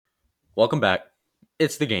Welcome back.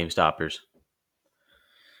 It's the Game Stoppers.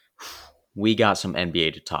 We got some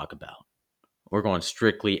NBA to talk about. We're going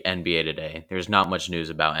strictly NBA today. There's not much news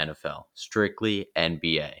about NFL. Strictly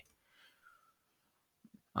NBA.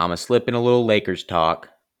 I'm going to slip in a little Lakers talk,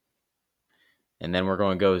 and then we're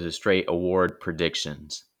going to go to straight award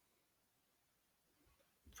predictions.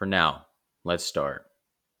 For now, let's start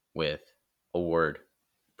with award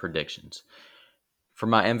predictions. For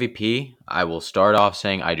my MVP, I will start off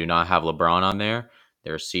saying I do not have LeBron on there.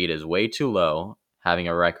 Their seed is way too low, having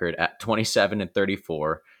a record at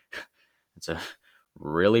 27-34. It's a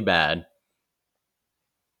really bad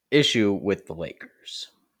issue with the Lakers.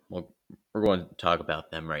 Well, we're going to talk about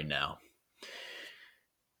them right now.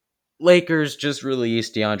 Lakers just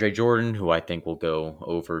released DeAndre Jordan, who I think will go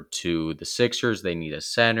over to the Sixers. They need a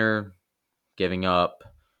center. Giving up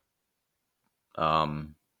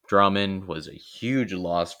Drummond was a huge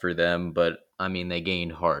loss for them, but I mean, they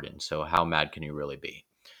gained Harden, so how mad can you really be?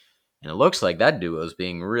 And it looks like that duo is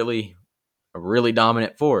being a really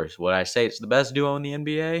dominant force. Would I say it's the best duo in the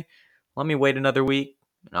NBA? Let me wait another week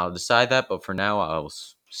and I'll decide that. But for now, I'll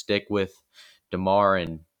stick with DeMar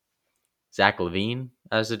and Zach LaVine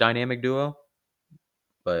as a dynamic duo.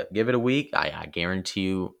 But give it a week, I guarantee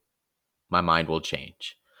you my mind will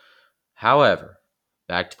change. However,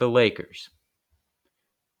 back to the Lakers.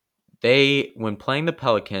 When playing the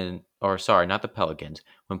Pelican, or sorry, not the Pelicans,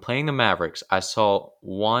 when playing the Mavericks, I saw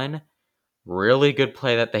one really good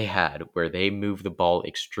play that they had where they moved the ball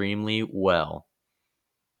extremely well.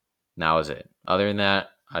 And that was it. Other than that,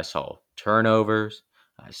 I saw turnovers.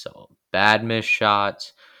 I saw bad missed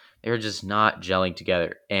shots. They're just not gelling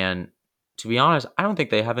together. And to be honest, I don't think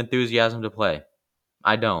they have enthusiasm to play.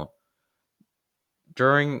 I don't.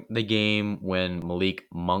 During the game when Malik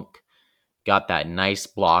Monk got that nice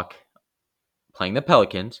block playing the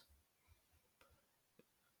Pelicans,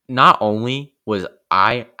 not only was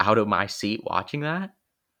I out of my seat watching that,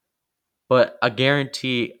 but I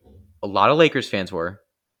guarantee a lot of Lakers fans were,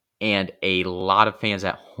 and a lot of fans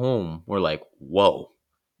at home were like, whoa,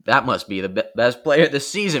 that must be the best player this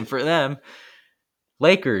season for them.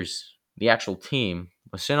 Lakers, the actual team,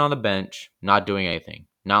 was sitting on the bench, not doing anything.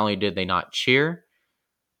 Not only did they not cheer,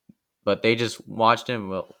 but they just watched him.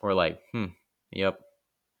 Were like, yep.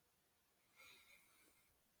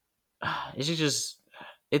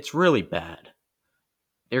 It's really bad.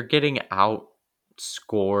 They're getting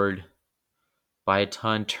outscored by a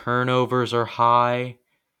ton. Turnovers are high.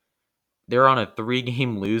 They're on a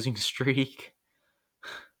 3-game losing streak.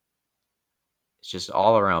 It's just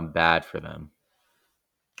all around bad for them.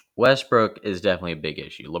 Westbrook is definitely a big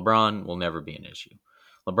issue. LeBron will never be an issue.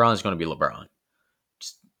 LeBron is going to be LeBron.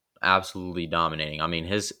 Just absolutely dominating. I mean,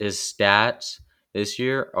 his stats this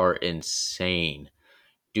year are insane.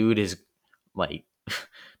 Dude is like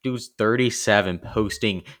dude's 37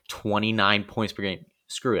 posting 29 points per game.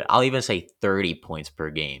 Screw it. I'll even say 30 points per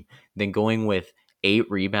game. Then going with 8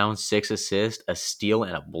 rebounds, 6 assists, a steal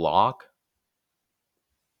and a block.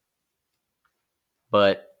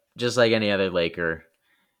 But just like any other Laker,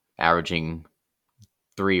 averaging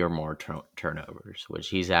 3 or more turnovers, which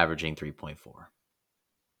he's averaging 3.4.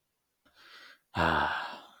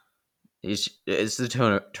 It's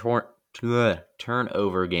the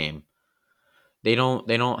turnover game. They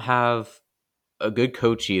don't have a good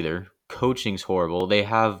coach either. Coaching's horrible. They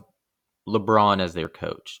have LeBron as their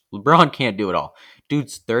coach. LeBron can't do it all.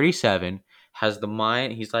 Dude's 37, has the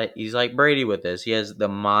mind. He's like Brady with this. He has the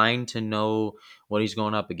mind to know what he's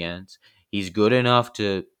going up against. He's good enough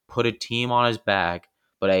to put a team on his back,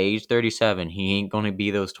 but at age 37, he ain't going to be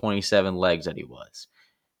those 27 legs that he was.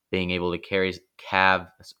 Being able to carry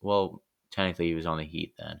Cavs. Well, technically he was on the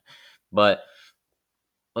Heat then, but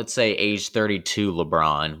let's say age 32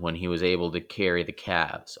 LeBron when he was able to carry the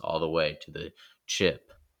Cavs all the way to the chip.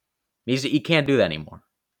 He can't do that anymore.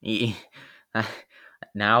 He,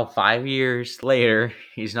 now 5 years later,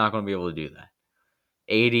 he's not going to be able to do that.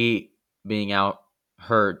 80 being out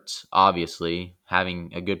hurts, obviously,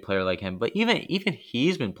 having a good player like him. But even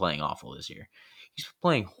he's been playing awful this year. He's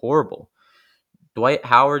playing horrible. Dwight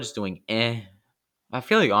Howard's doing eh. I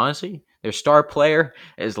feel like, honestly, their star player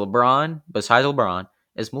is LeBron, besides LeBron,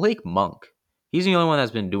 is Malik Monk. He's the only one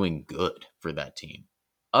that's been doing good for that team.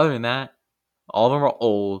 Other than that, all of them are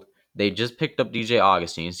old. They just picked up DJ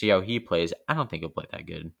Augustine. See how he plays. I don't think he'll play that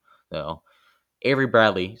good, though. Avery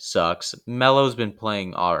Bradley sucks. Melo's been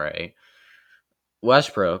playing all right.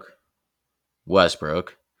 Westbrook.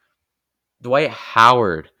 Dwight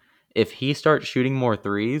Howard. If he starts shooting more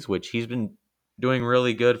threes, which he's been doing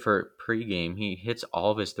really good for pregame, he hits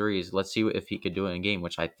all of his threes. Let's see if he could do it in game,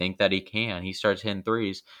 which I think that he can. He starts hitting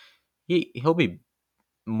threes. He'll be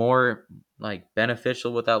more like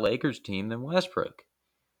beneficial with that Lakers team than Westbrook.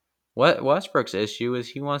 What Westbrook's issue is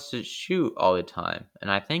he wants to shoot all the time, and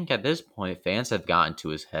I think at this point fans have gotten to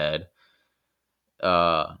his head.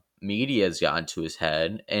 Media's gotten to his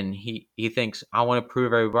head, and he thinks I want to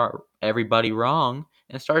prove everybody wrong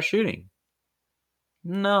and start shooting.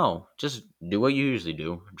 No, just do what you usually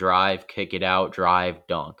do: drive, kick it out, drive,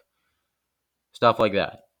 dunk, stuff like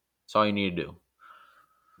that. That's all you need to do.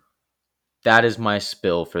 That is my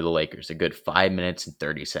spill for the Lakers. A good 5 minutes and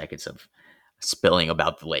 30 seconds of spilling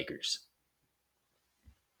about the Lakers.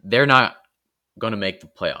 They're not going to make the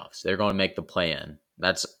playoffs. They're going to make the play in.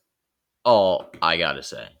 That's all I got to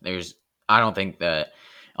say. I don't think that,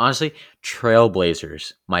 honestly,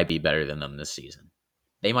 Trailblazers might be better than them this season.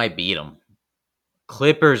 They might beat them.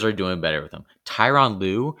 Clippers are doing better with them. Tyronn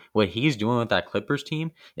Lue, what he's doing with that Clippers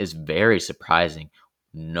team is very surprising.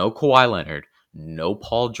 No Kawhi Leonard, no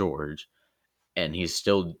Paul George, and he's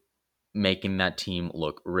still making that team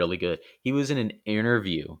look really good. He was in an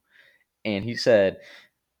interview and he said,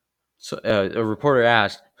 so a reporter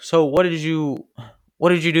asked, "So what did you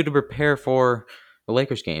do to prepare for the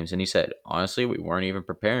Lakers games?" And he said, "Honestly, we weren't even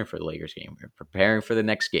preparing for the Lakers game. We were preparing for the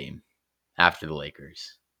next game after the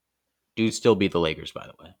Lakers." Dude still beat the Lakers, by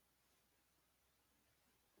the way.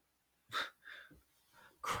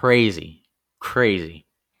 Crazy. Crazy.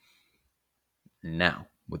 Now,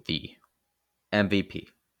 with the MVP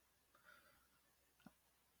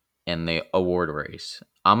and the award race,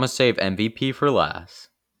 I'm going to save MVP for last.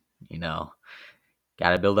 You know,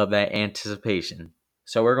 got to build up that anticipation.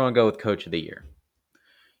 So we're going to go with Coach of the Year.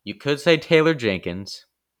 You could say Taylor Jenkins.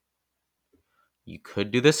 You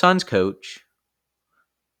could do the Suns coach.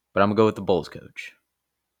 But I'm going to go with the Bulls coach.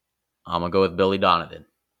 I'm going to go with Billy Donovan.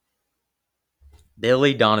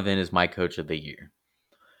 Billy Donovan is my Coach of the Year.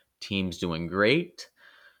 Team's doing great.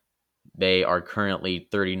 They are currently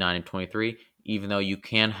 39-23, even though you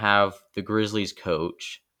can have the Grizzlies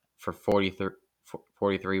coach for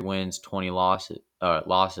 43 wins, 20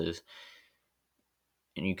 losses,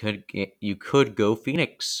 and you could go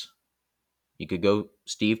Phoenix. You could go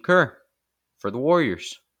Steve Kerr for the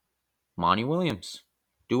Warriors. Monty Williams.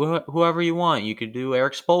 Do whoever you want. You could do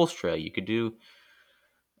Eric Spoelstra. You could do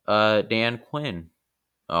Dan Quinn.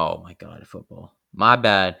 Oh my God, football. My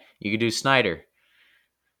bad. You could do Snyder.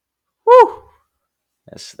 Woo!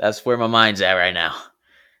 That's where my mind's at right now.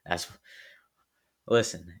 That's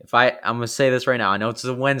Listen. I'm gonna say this right now. I know it's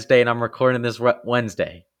a Wednesday and I'm recording this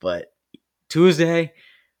Wednesday, but Tuesday,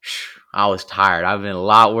 I was tired. I've been a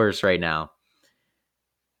lot worse right now.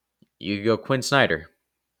 You could go Quinn Snyder.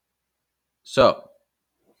 So,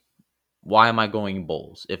 why am I going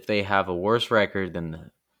Bulls? If they have a worse record than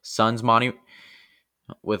the Suns, Monty,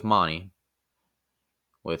 with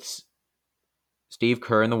Steve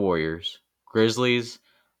Kerr and the Warriors, Grizzlies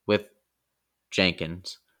with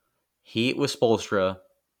Jenkins, Heat with Spoelstra,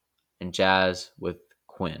 and Jazz with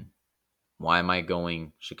Quinn. Why am I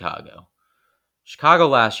going Chicago? Chicago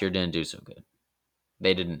last year didn't do so good.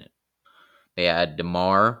 They didn't. They had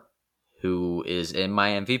DeMar, who is in my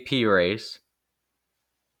MVP race.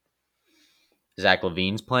 Zach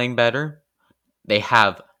LaVine's playing better. They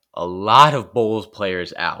have a lot of Bulls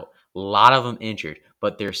players out. A lot of them injured,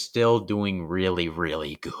 but they're still doing really,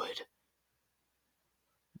 really good.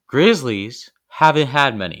 Grizzlies haven't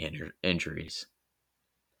had many injuries.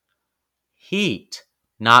 Heat,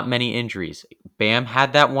 not many injuries. Bam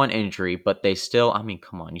had that one injury, but they still,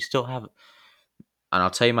 come on, you still have, and I'll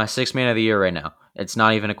tell you my sixth man of the year right now. It's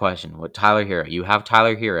not even a question. With Tyler Hero, you have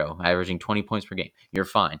Tyler Hero averaging 20 points per game. You're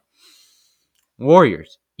fine.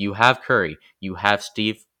 Warriors, you have Curry. You have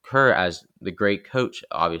Steve Kerr as the great coach,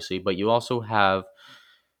 obviously, but you also have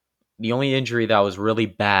the only injury that was really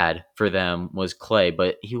bad for them was Clay,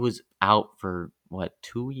 but he was out for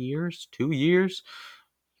 2 years? 2 years?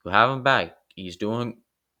 You have him back. He's doing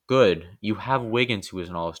good. You have Wiggins, who is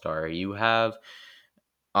an all-star. You have,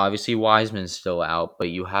 obviously, Wiseman's still out, but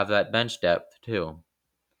you have that bench depth, too.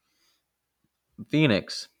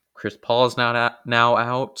 Phoenix, Chris Paul's now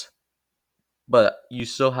out, but you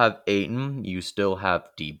still have Ayton. You still have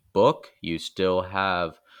D Book. You still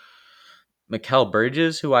have Mikal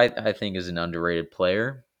Bridges, who I think is an underrated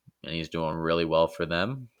player, and he's doing really well for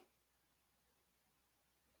them.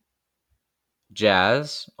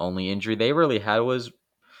 Jazz, only injury they really had was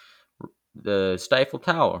the Stifle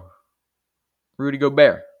Tower. Rudy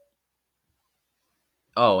Gobert.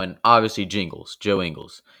 Oh, and obviously Joe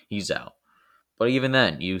Ingles. He's out. But even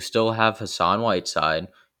then, you still have Hassan Whiteside.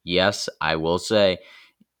 Yes, I will say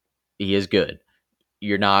he is good.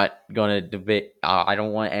 You're not going to debate. I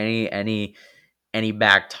don't want any any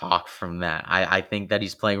back talk from that. I think that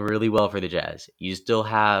he's playing really well for the Jazz. You still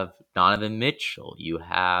have Donovan Mitchell. You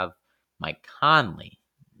have Mike Conley.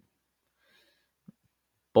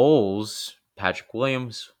 Bulls, Patrick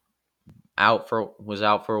Williams was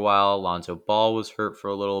out for a while. Lonzo Ball was hurt for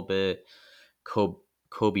a little bit.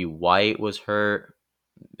 Kobe White was hurt.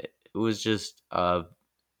 It was just I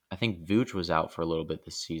think Vooch was out for a little bit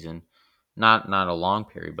this season. Not a long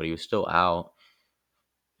period, but he was still out.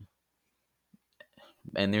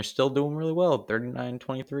 And they're still doing really well.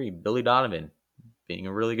 39-23. Billy Donovan being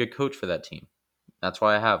a really good coach for that team. That's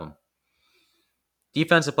why I have him.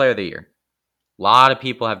 Defensive player of the year. A lot of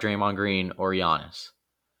people have Draymond Green or Giannis.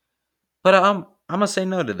 But I'm going to say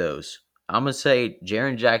no to those. I'm going to say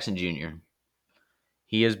Jaren Jackson Jr.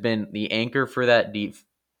 He has been the anchor for that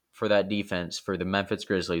defense for the Memphis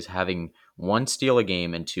Grizzlies, having 1 steal a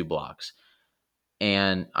game and 2 blocks.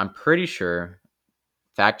 And I'm pretty sure,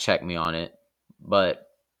 fact check me on it, but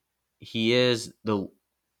he is the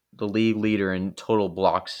league leader in total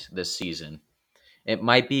blocks this season. It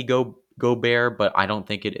might be Gobert, but I don't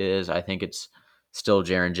think it is. I think it's still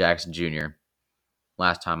Jaren Jackson Jr.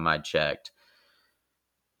 Last time I checked.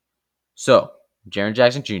 So, Jaren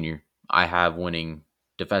Jackson Jr., I have winning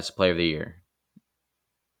Defensive Player of the Year.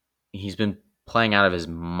 He's been playing out of his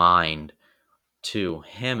mind, too.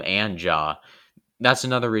 Him and Ja. That's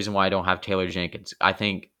another reason why I don't have Taylor Jenkins. I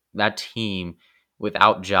think that team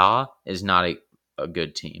without Ja is not a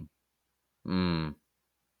good team. Let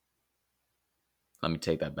me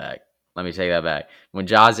take that back. When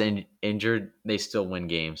Ja's injured, they still win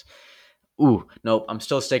games. Ooh, nope. I'm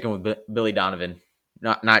still sticking with Billy Donovan.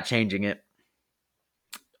 Not changing it.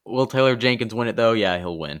 Will Taylor Jenkins win it, though? Yeah,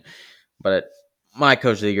 he'll win. But my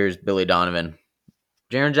coach of the year is Billy Donovan.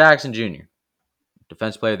 Jaren Jackson Jr.,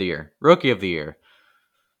 Defense Player of the Year. Rookie of the Year.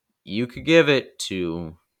 You could give it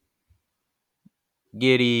to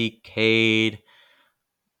Giddey, Cade,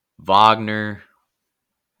 Wagner.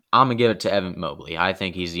 I'm going to give it to Evan Mobley. I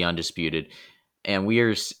think he's the undisputed. And we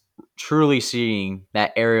are truly seeing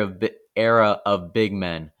that era of big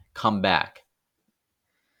men come back.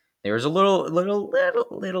 There was a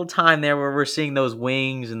little time there where we're seeing those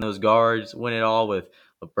wings and those guards win it all with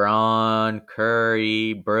LeBron,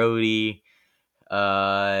 Curry, Brody,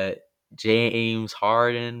 James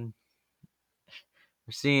Harden.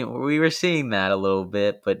 We were seeing that a little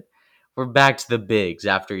bit, but we're back to the bigs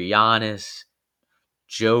after Giannis,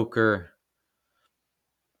 Joker.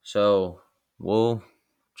 So will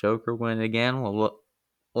Joker win it again? Well,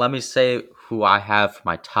 let me say who I have for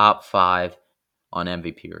my top 5 on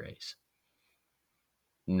MVP race.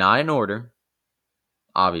 Not in order,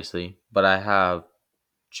 obviously, but I have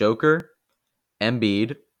Joker,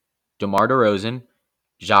 Embiid, DeMar DeRozan,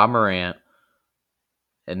 Ja Morant,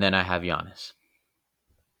 and then I have Giannis.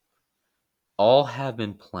 All have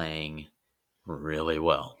been playing really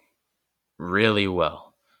well. Really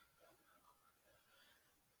well.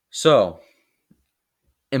 So,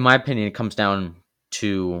 in my opinion, it comes down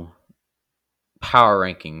to power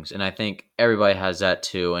rankings, and I think everybody has that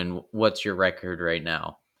too. And what's your record right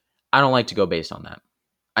now? I don't like to go based on that.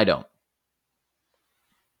 I don't.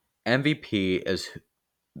 MVP is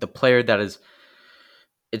the player that is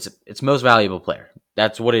it's most valuable player.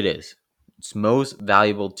 That's what it is. It's most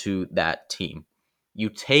valuable to that team. You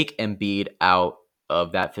take Embiid out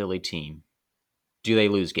of that Philly team, do they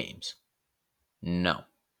lose games? No.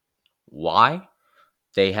 Why?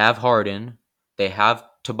 They have Harden. They have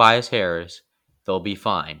Tobias Harris. They'll be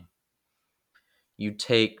fine. You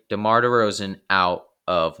take DeMar DeRozan out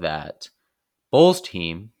of that Bulls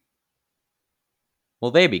team,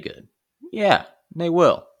 will they be good? Yeah, they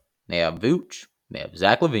will. They have Vooch. They have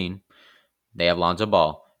Zach LaVine. They have Lonzo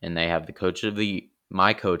Ball. And they have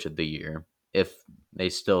my coach of the year, if they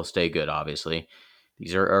still stay good, obviously.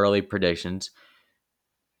 These are early predictions.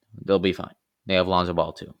 They'll be fine. They have Lonzo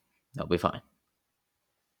Ball, too. They'll be fine.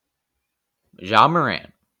 Ja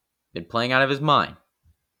Morant, been playing out of his mind.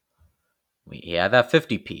 He had that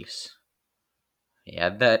 50 piece. He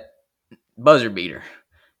had that buzzer beater.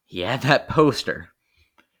 He had that poster.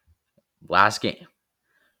 Last game.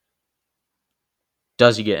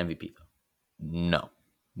 Does he get MVP, though? No.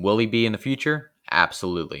 Will he be in the future?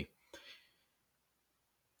 Absolutely.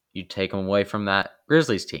 You take him away from that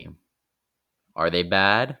Grizzlies team. Are they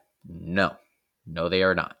bad? No. No, they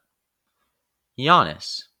are not.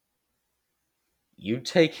 Giannis. You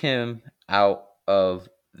take him out of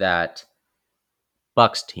that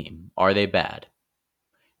Bucks team. Are they bad?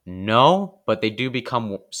 No, but they do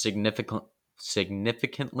become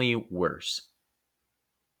significantly worse.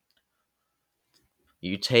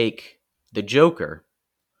 You take the Joker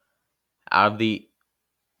out of the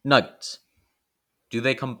Nuggets. Do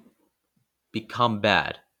they become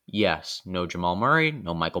bad? Yes. No Jamal Murray,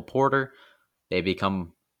 no Michael Porter. They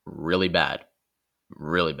become really bad.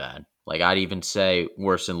 Really bad. Like, I'd even say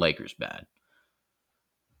worse than Lakers bad.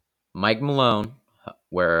 Mike Malone,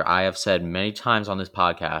 where I have said many times on this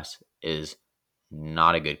podcast, is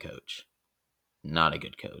not a good coach. Not a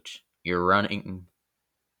good coach. You're running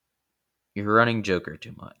Joker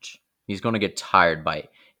too much. He's going to get tired by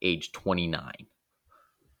age 29.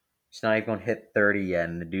 He's not even going to hit 30 yet,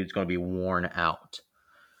 and the dude's going to be worn out.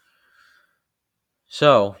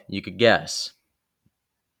 So, you could guess.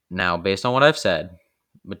 Now, based on what I've said,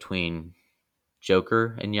 between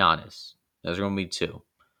Joker and Giannis, those are going to be two.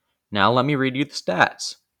 Now, let me read you the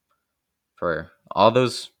stats for all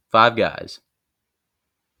those 5 guys.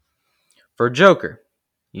 For Joker,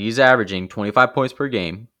 he's averaging 25 points per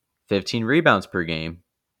game, 15 rebounds per game,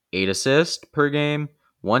 8 assists per game,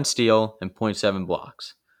 1 steal, and 0.7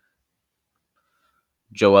 blocks.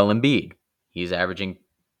 Joel Embiid, he's averaging,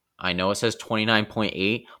 I know it says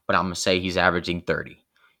 29.8, but I'm going to say he's averaging 30.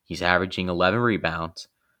 He's averaging 11 rebounds.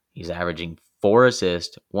 He's averaging 4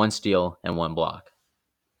 assists, 1 steal, and 1 block.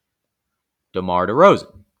 DeMar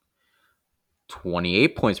DeRozan,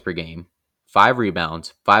 28 points per game, 5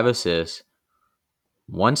 rebounds, 5 assists,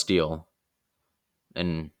 1 steal,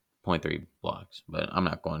 and 0.3 blocks. But I'm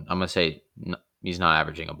going to say he's not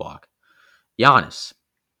averaging a block. Giannis,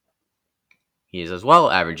 he is as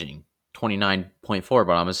well averaging 29.4,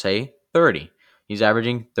 but I'm going to say 30. He's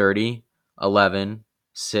averaging 30, 11,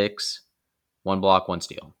 6, 1 block, 1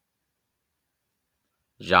 steal.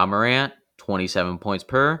 Ja Morant, 27 points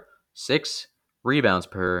per, 6 rebounds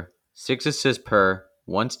per, 6 assists per,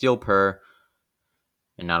 1 steal per,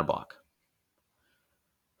 and not a block.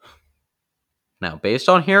 Now, based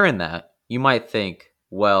on hearing that, you might think,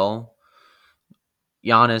 well,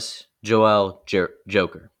 Giannis, Joel,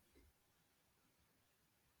 Joker.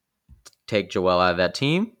 Take Joel out of that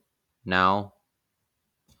team. Now,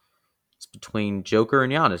 it's between Joker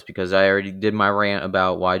and Giannis because I already did my rant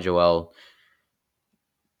about why Joel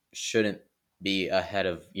shouldn't be ahead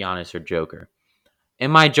of Giannis or Joker.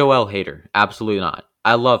 Am I Joel hater? Absolutely not.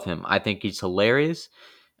 I love him. I think he's hilarious,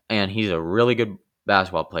 and he's a really good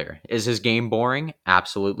basketball player. Is his game boring?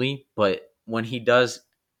 Absolutely. But when he does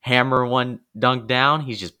hammer one dunk down,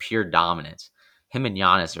 he's just pure dominance. Him and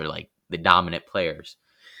Giannis are like the dominant players.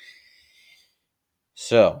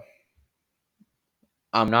 So,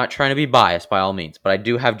 I'm not trying to be biased by all means, but I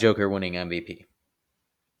do have Joker winning MVP.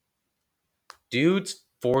 Dude's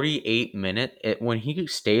 48 minute when he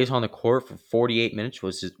stays on the court for 48 minutes,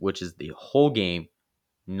 which is the whole game,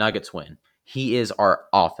 Nuggets win. He is our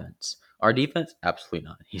offense. Our defense, absolutely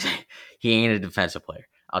not. He ain't a defensive player.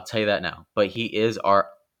 I'll tell you that now. But he is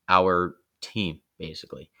our team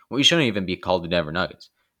basically. We shouldn't even be called the Denver Nuggets.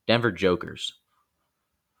 Denver Jokers.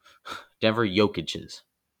 Denver Jokic's.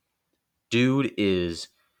 Dude is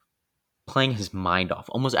playing his mind off,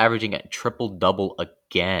 almost averaging a triple-double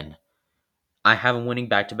again. I have him winning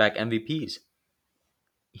back-to-back MVPs.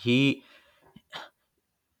 You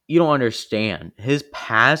don't understand his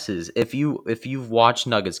passes. If you've watched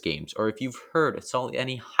Nuggets games or if you've saw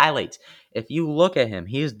any highlights, if you look at him,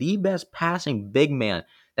 he is the best passing big man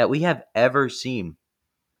that we have ever seen.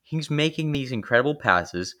 He's making these incredible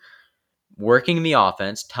passes, working the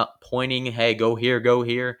offense, pointing, hey, go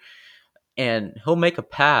here, and he'll make a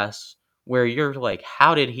pass where you're like,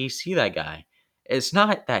 how did he see that guy? It's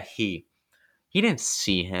not that he didn't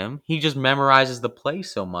see him. He just memorizes the play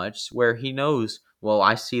so much where he knows, well,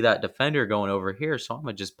 I see that defender going over here, so I'm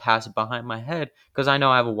going to just pass it behind my head because I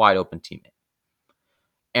know I have a wide open teammate.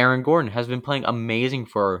 Aaron Gordon has been playing amazing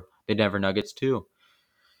for the Denver Nuggets too.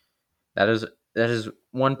 That is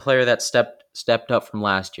one player that stepped up from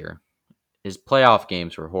last year. His playoff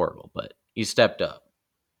games were horrible, but he stepped up.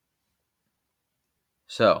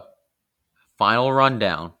 So, final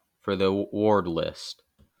rundown for the award list.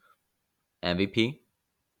 MVP,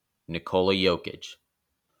 Nikola Jokic.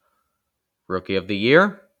 Rookie of the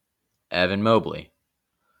Year, Evan Mobley.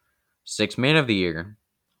 Sixth Man of the Year,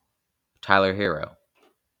 Tyler Hero.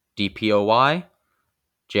 DPOY,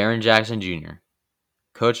 Jaren Jackson Jr.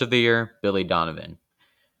 Coach of the Year, Billy Donovan.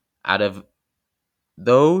 Out of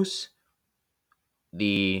those,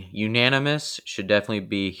 the unanimous should definitely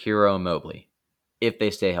be Hero and Mobley, if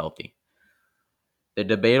they stay healthy. The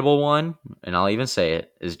debatable one, and I'll even say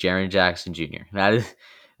it, is Jaren Jackson Jr. That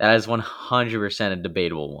is 100% a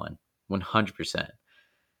debatable one. 100%.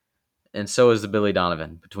 And so is the Billy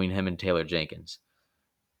Donovan between him and Taylor Jenkins.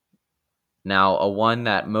 Now, a one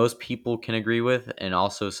that most people can agree with, and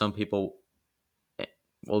also some people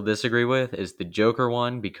will disagree with, is the Joker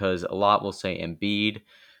one, because a lot will say Embiid,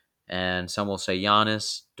 And some will say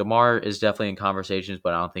Giannis. DeMar is definitely in conversations,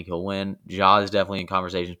 but I don't think he'll win. Ja is definitely in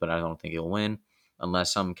conversations, but I don't think he'll win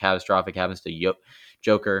unless some catastrophic happens to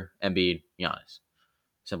Joker, Embiid, Giannis.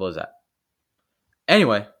 Simple as that.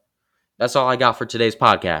 Anyway, that's all I got for today's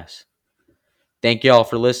podcast. Thank y'all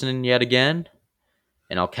for listening yet again,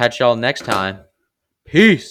 and I'll catch y'all next time. Peace.